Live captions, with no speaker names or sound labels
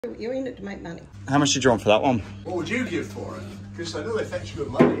You're in it to make money. How much did you want for that one? What would you give for it? Because I know they fetch good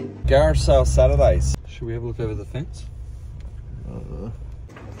money. Garage sale Saturdays. Should we have a look over the fence?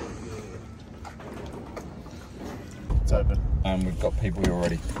 It's open. And we've got people here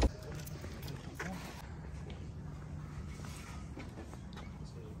already.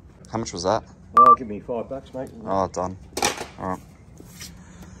 How much was that? Oh, give me $5, mate. Oh, done. All right.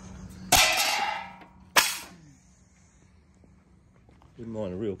 Didn't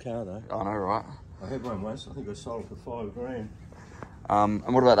mind a real car though. I know, right? I had one once. I think I sold it for $5 grand. And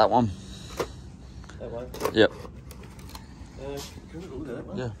what about that one? That one? Yep. Can we look at that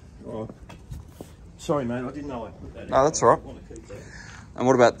one? Yeah. All right. Sorry, mate. I didn't know I put that in. No, that's all right. I want to keep that. And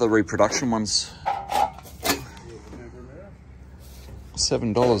what about the reproduction ones?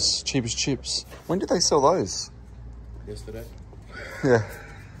 $7, cheap as chips. When did they sell those? Yesterday. Yeah.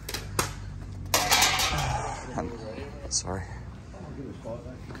 Sorry.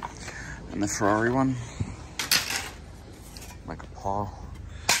 And the Ferrari one. Make a pile.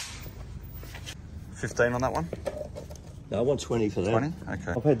 15 on that one? No, I want 20 for that. 20?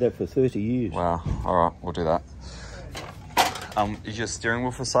 Okay. I've had that for 30 years. Wow. All right, we'll do that. Is your steering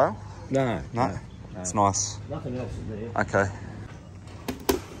wheel for sale? No. No? It's nice. Nothing else in there. Okay.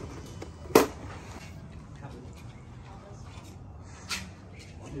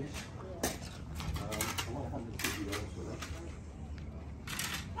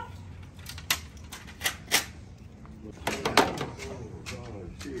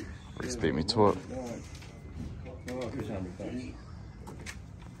 Just beat me to it.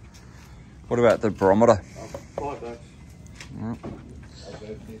 What about the barometer? $5. Mm.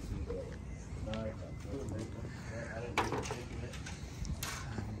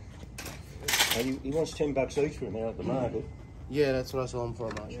 He wants $10 each for him out at the market. Yeah, that's what I saw him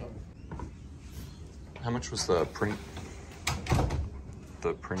for, mate. How much was the print?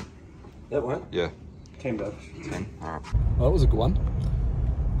 The print? That one? Yeah. $10. 10. All right. Well, that was a good one.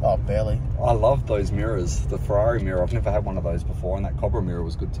 Oh, barely. I love those mirrors. The Ferrari mirror. I've never had one of those before, and that Cobra mirror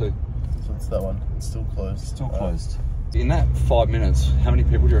was good too. So what's that one? It's still closed. Still closed. In that 5 minutes, how many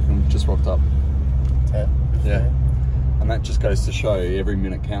people do you reckon just rocked up? 10. 15. Yeah. And that just goes to show every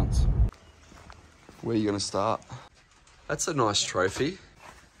minute counts. Where are you going to start? That's a nice trophy.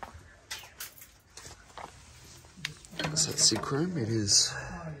 Is that Sig Chrome? It is.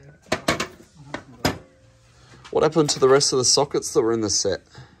 What happened to the rest of the sockets that were in the set?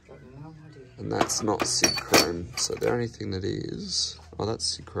 And that's not Sig Chrome. So the only thing that is... Oh, that's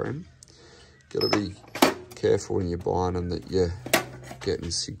Sig Chrome. Got to be careful when you're buying them that you're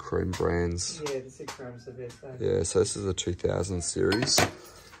getting Sig Chrome brands. Yeah, the Sig Chrome's the best. Yeah, so this is the 2000 series.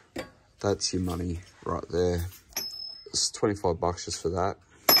 That's your money right there. It's $25 just for that.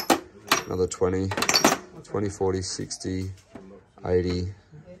 Another 20, 20, 40, 60, 80,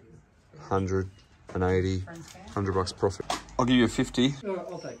 100, and 80, $100 profit. I'll give you a 50.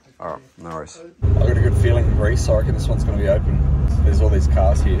 I'll take it. All right, no worries. I've got a good feeling in Greece, so I reckon this one's going to be open. There's all these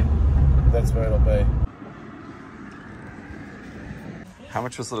cars here. That's where it'll be. How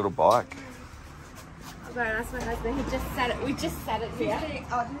much was the little bike? Sorry, that's my husband. He just said it. We just said it here.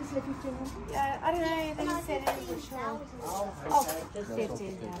 Oh, did he say 1500? Yeah, I don't know. I think he said it for sure. Oh,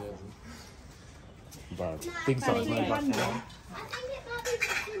 15. Big size, mate.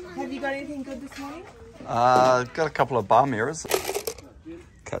 Have you got anything good this morning? Got a couple of bar mirrors.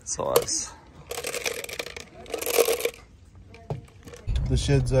 Cat size. The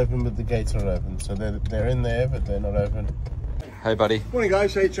shed's open, but the gates aren't open. So they're in there, but they're not open. Hey, buddy. Morning,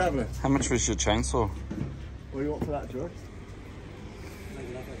 guys. How you travelling? How much was your chainsaw? What do you want for that, George?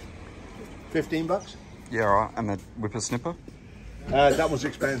 $15? Yeah, all right. And the whipper snipper? That was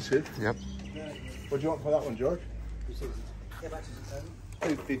expensive. Yep. What do you want for that one, George?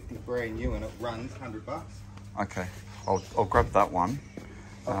 $250 brand new and it runs $100. Okay. I'll grab that one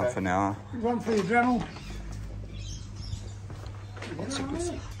Okay. for now. One for your general.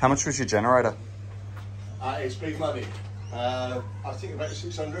 How much was your generator? It's big money. I think about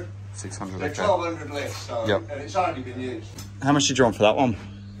 600. 600. They're Okay. 1200 less, so, Yep. and it's hardly been used. How much did you want for that one?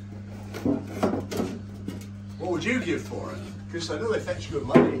 What would you give for it? Because I know they fetch good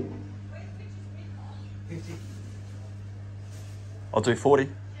money. I'll do 40.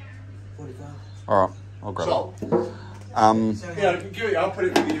 45. All right. I'll grab So, it. yeah, give it, I'll put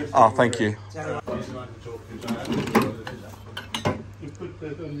it with you. Oh, thank you.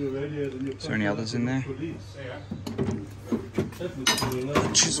 Is there any others in there?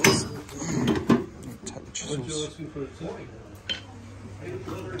 Chisels. Take the chisels.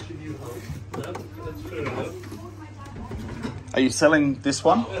 Are you selling this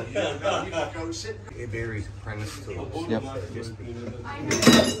one? It varies apprentice tools. Yep.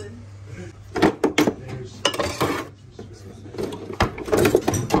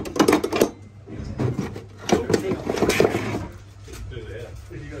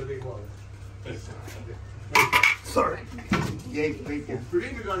 Sorry. Yeah, big one. We're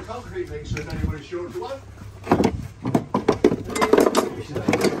going to go to concrete mixer if anybody's short of one.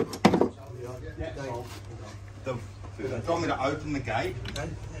 Do you want me to open the gate?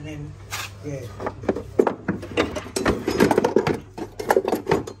 And then, yeah.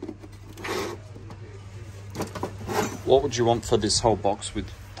 What would you want for this whole box with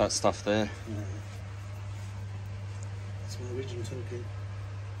that stuff there? That's my original toolkit.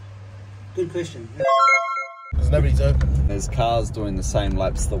 Good question. Because nobody's open. There's cars doing the same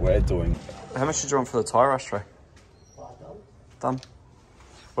laps that we're doing. How much did you want for the tyre ashtray? $5. Done.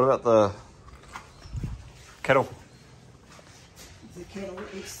 What about the kettle? The kettle,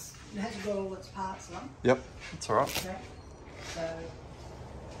 it hasn't got all its parts on. Yep, that's all right. Okay. So,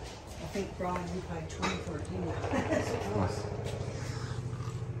 I think Brian, you paid 20 for it, didn't you?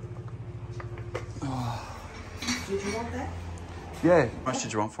 Did you want that? Yeah. How much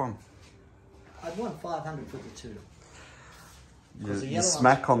did you want for them? I'd want 500 for the two. You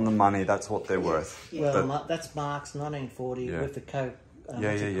smack on the money, that's what they're worth. Yeah. Well, But- that's Mark's 1940 Yeah. with the coat. yeah,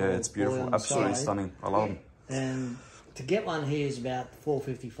 it's beautiful. Absolutely stunning. I love them. And to get one here is about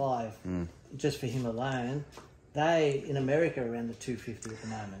 $455 just for him alone. They in America are around the $250 at the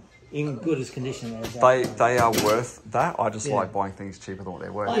moment, in good as condition as They are worth that. I just Yeah. like buying things cheaper than what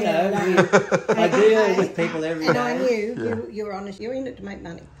they're worth. I know. I deal with people every And I day. knew you're honest. You're in it to make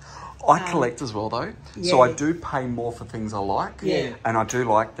money. I collect as well though, so yeah. I do pay more for things I like. Yeah. And I do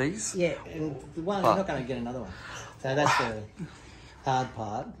like these. Yeah. And the one you're not going to get another one. So that's the hard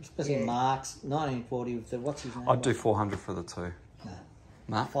part, especially Yeah. Mark's 1940 with the what's his name? I'd do 400 for the two. No.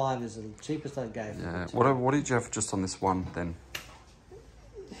 No? 5 is the cheapest I'd go for. Yeah. What did you have just on this one then?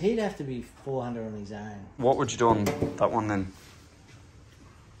 He'd have to be 400 on his own. What would you do on that one then?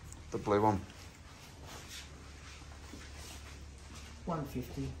 The blue one.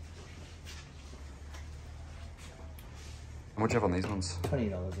 150, And what'd you have on these ones?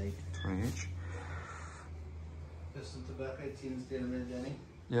 $20 each. 20 each. Just some tobacco tins down there, Danny.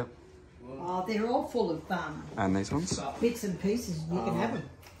 Yep. Oh, they're all full of And these ones? bits and pieces. You can have them.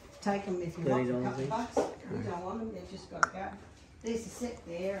 Take them if you want for a $30 couple each. of bucks. You don't want them, they've just got to go. There's a set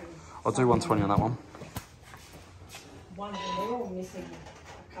there. And I'll do 120 on that one. one of them, they're all missing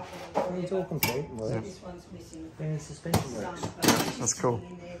a couple of them. It's all complete. So Works. this one's missing And the suspension some. works. But it's just That's cool.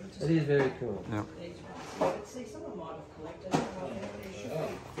 sitting in there, which is It is very cool. Yep. these ones. But see, someone might have collected them. I don't know where they should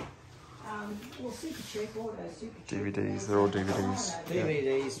be. Well, Super Cheap Auto, Super Cheap. DVDs, they're all DVDs.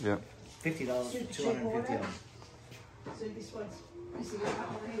 DVDs, Yep. $50, Super Cheap Auto. $250. So this one's missing a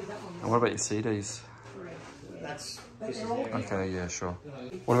couple there. That one's And what about your CDs? three. That's But this is they're all there. Okay, yeah, sure.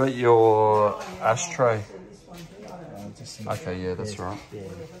 What about your ashtray? So this one here, I don't Just Okay, yeah, that's right. Yeah.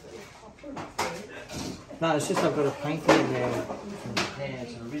 I'll put it there. No, it's just I've got a painting in there from Japan.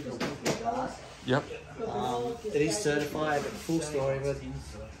 It's an original painting glass. Yep. It is certified, full story of it.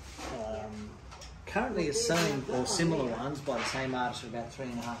 Currently it's selling or similar ones by the same artist for about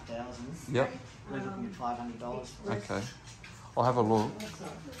 $3,500. Yep. We're looking at $500. Okay. I'll have a look.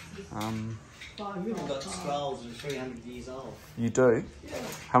 We've even got scrolls that are 300 years old. You do?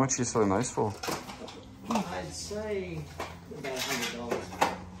 How much are you selling those for? I'd say about $100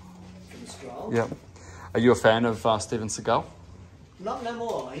 for the scroll. Yep. Are you a fan of Steven Seagal? Not no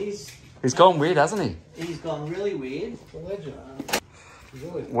more. He's gone weird, hasn't he? He's gone really weird.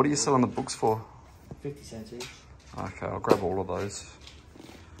 What are you selling the books for? 50 cents each. Okay, I'll grab all of those.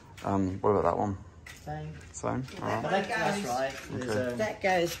 What about that one? Same. Same? Alright. But that's right. There's That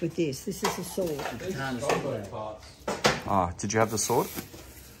goes with this. This is a sword. a katana still there. Did you have the sword?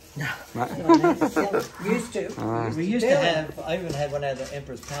 No. No? Used to. We used to have, I even had one out of the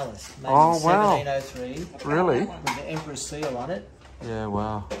Emperor's Palace, made Oh, in wow. 1703, Really? with the Emperor's seal on it. Yeah,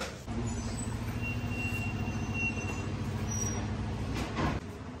 wow.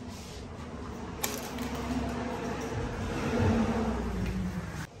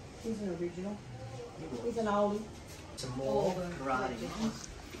 He's an original. He's an oldie. Some more karate.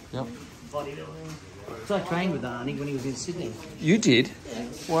 Yep. Bodybuilding. So I trained with Arnie when he was in Sydney. You did?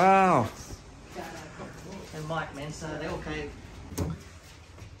 Wow. And Mike Mensa, they all came. So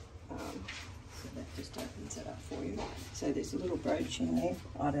that just opens it up for you. So there's a little brooch in there.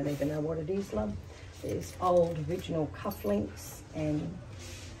 I don't even know what it is, love. There's old original cufflinks and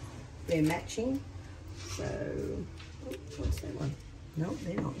they're matching. So, what's that one? No,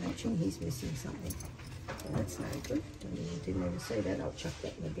 they're not matching. He's missing something. That's no good. I didn't even see that. I'll chuck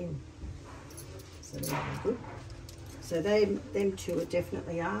that in the bin. So they're no good. So them two are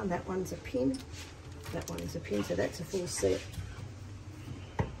definitely are. That one's a pin. That one's a pin. So that's a full set.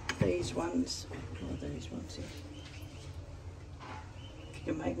 These ones, these ones here. If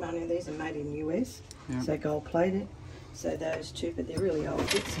you can make money, these are made in the US. Yep. So gold plated. So those two, but they're really old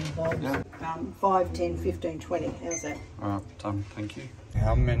bits and bobs. Yep. 5, 10, 15, 20. How's that? Alright, done. Thank you.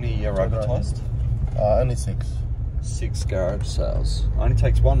 How many are advertised? Only 6. 6 garage sales. Only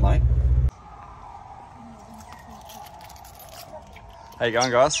takes one, mate. How you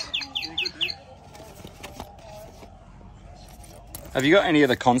going, guys? Have you got any of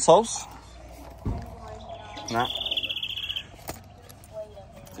the consoles? No.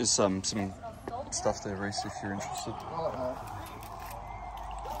 There's some stuff there, Reese, if you're interested.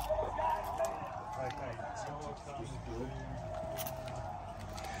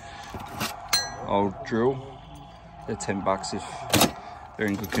 Old drill. They're $10 if they're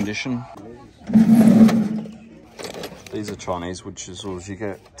in good condition. These are Chinese wood chisels. You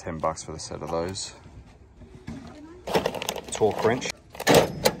get $10 for the set of those. Torque wrench.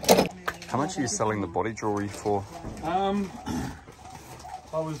 How much are you selling the body jewelry for?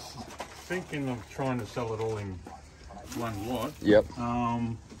 I was thinking of trying to sell it all in one lot. Yep.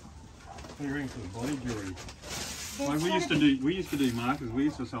 What do you reckon for the body jewelry? Like we used to do markers. We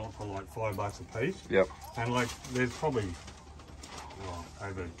used to sell it for like $5 a piece. Yep. And like there's probably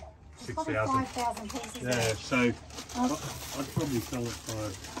over 6,000. 5,000 pieces. Yeah. So I'd probably sell it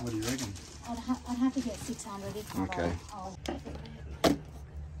for, what do you reckon? I'd have to get 600 if not. Okay.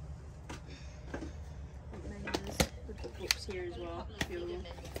 Here as well,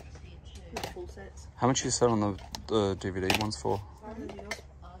 full sets. How much are you selling the DVD ones for?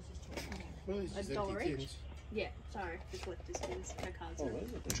 $1 each? Yeah, sorry, the collector's pins, no cards.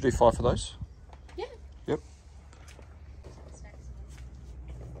 Would you do 5 for those? Yeah. Yep.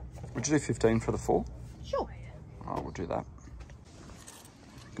 Would you do 15 for the 4? Sure. Oh, we'll do that.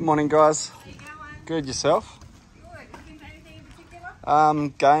 Good morning, guys. How you going? Good, yourself? Good. Looking for anything in particular?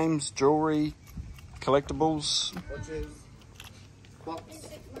 Games, jewellery, collectibles.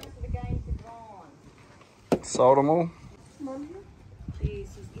 Sold them all.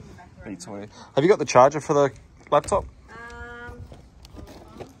 Have you got the charger for the laptop?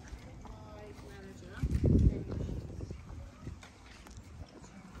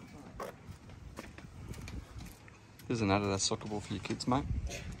 There's an Adidas soccer ball for your kids, mate.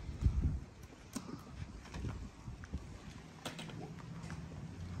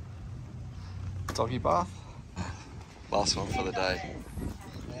 Doggy bath. Last one for the day.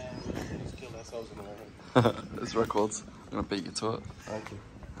 There's records. I'm gonna beat you to it. Thank you.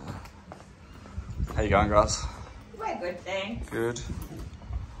 How you going, guys? We're good, thanks. Good.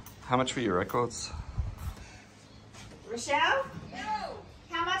 How much for your records? Rochelle? No.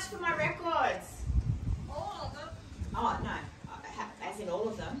 How much for my records? All of them. Oh, no. As in all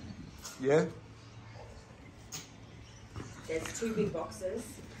of them. Yeah. There's 2 big boxes.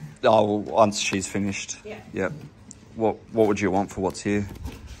 Oh, well, once she's finished. Yeah. Yep. What would you want for what's here?